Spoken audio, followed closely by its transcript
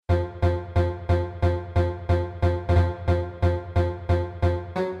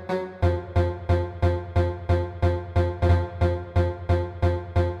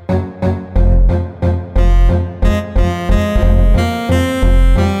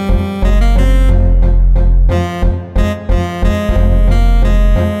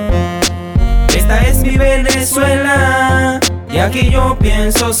aquí yo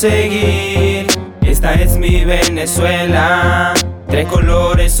pienso seguir. Esta es mi Venezuela, 3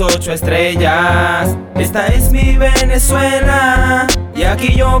 colores, 8 estrellas. Esta es mi Venezuela, y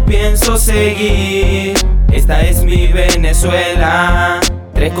aquí yo pienso seguir. Esta es mi Venezuela,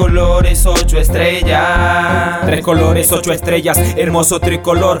 3 colores, 8 estrellas. 3 colores, 8 estrellas, hermoso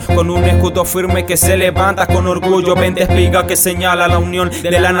tricolor, con un escudo firme que se levanta con orgullo. 20 espigas que señala la unión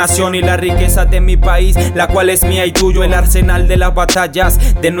de la nación y la riqueza de mi país, la cual es mía y tuyo. El arsenal de las batallas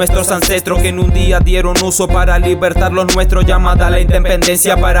de nuestros ancestros que en un día dieron uso para libertar los nuestros. Llamada a la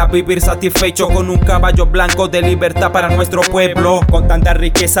independencia para vivir satisfecho con un caballo blanco de libertad para nuestro pueblo. Con tanta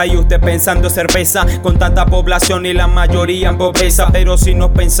riqueza y usted pensando cerveza, con tanta población y la mayoría en pobreza. Pero si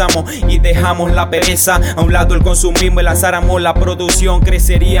nos pensamos y dejamos la pereza a un lado, el consumismo, y lanzáramos la producción,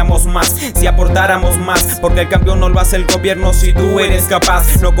 creceríamos más si aportáramos más, porque el cambio no lo hace el gobierno si tú eres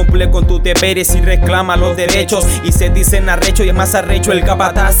capaz. No cumple con tus deberes y reclama los derechos, y se dicen arrecho y es más arrecho el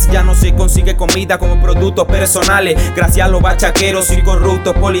capataz. Ya no se consigue comida como productos personales gracias a los bachaqueros y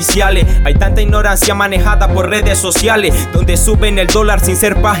corruptos policiales. Hay tanta ignorancia manejada por redes sociales, donde suben el dólar sin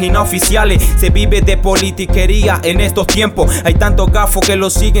ser páginas oficiales. Se vive de politiquería en estos tiempos, hay tantos gafos que lo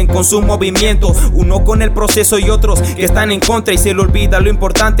siguen con sus movimientos, uno con el proceso y otros que están en contra, y se le olvida lo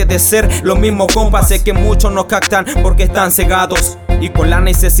importante de ser los mismos compas. Sé que muchos nos captan porque están cegados y con la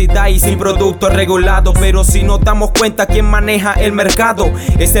necesidad y sin productos regulados, pero si nos damos cuenta quién maneja el mercado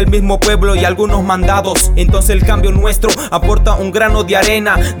es el mismo pueblo y algunos mandados. Entonces el cambio nuestro aporta un grano de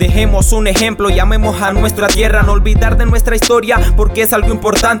arena. Dejemos un ejemplo y amemos a nuestra tierra, no olvidar de nuestra historia porque es algo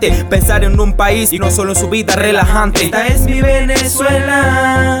importante. Pensar en un país y no solo en su vida relajante. Esta es mi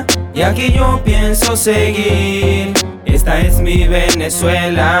Venezuela, y aquí yo pienso seguir. Esta es mi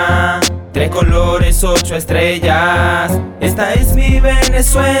Venezuela, 3 colores, 8 estrellas. Esta es mi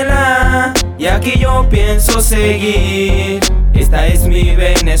Venezuela, y aquí yo pienso seguir. Esta es mi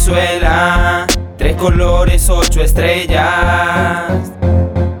Venezuela, 3 colores, 8 estrellas.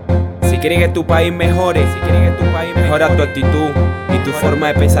 Si quieres que tu país mejore, mejora tu actitud y tu forma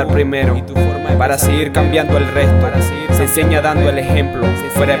de pensar primero, para seguir cambiando el resto. Se enseña dando el ejemplo,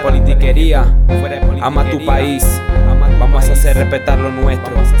 fuera de politiquería. Ama tu país, vamos a hacer respetar lo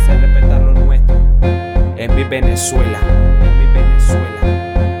nuestro. Es mi Venezuela,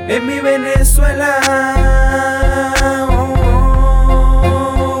 es mi Venezuela,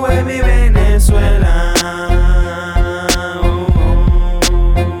 oh, es mi Venezuela, oh,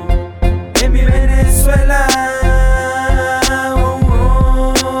 es mi Venezuela,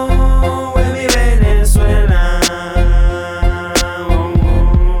 oh, es mi Venezuela, oh.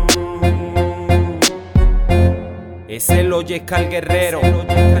 Es el Oyeká El Guerrero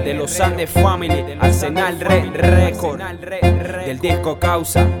de los Andes Family, Arsenal Record, del disco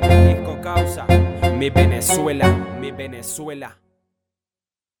Causa, mi Venezuela.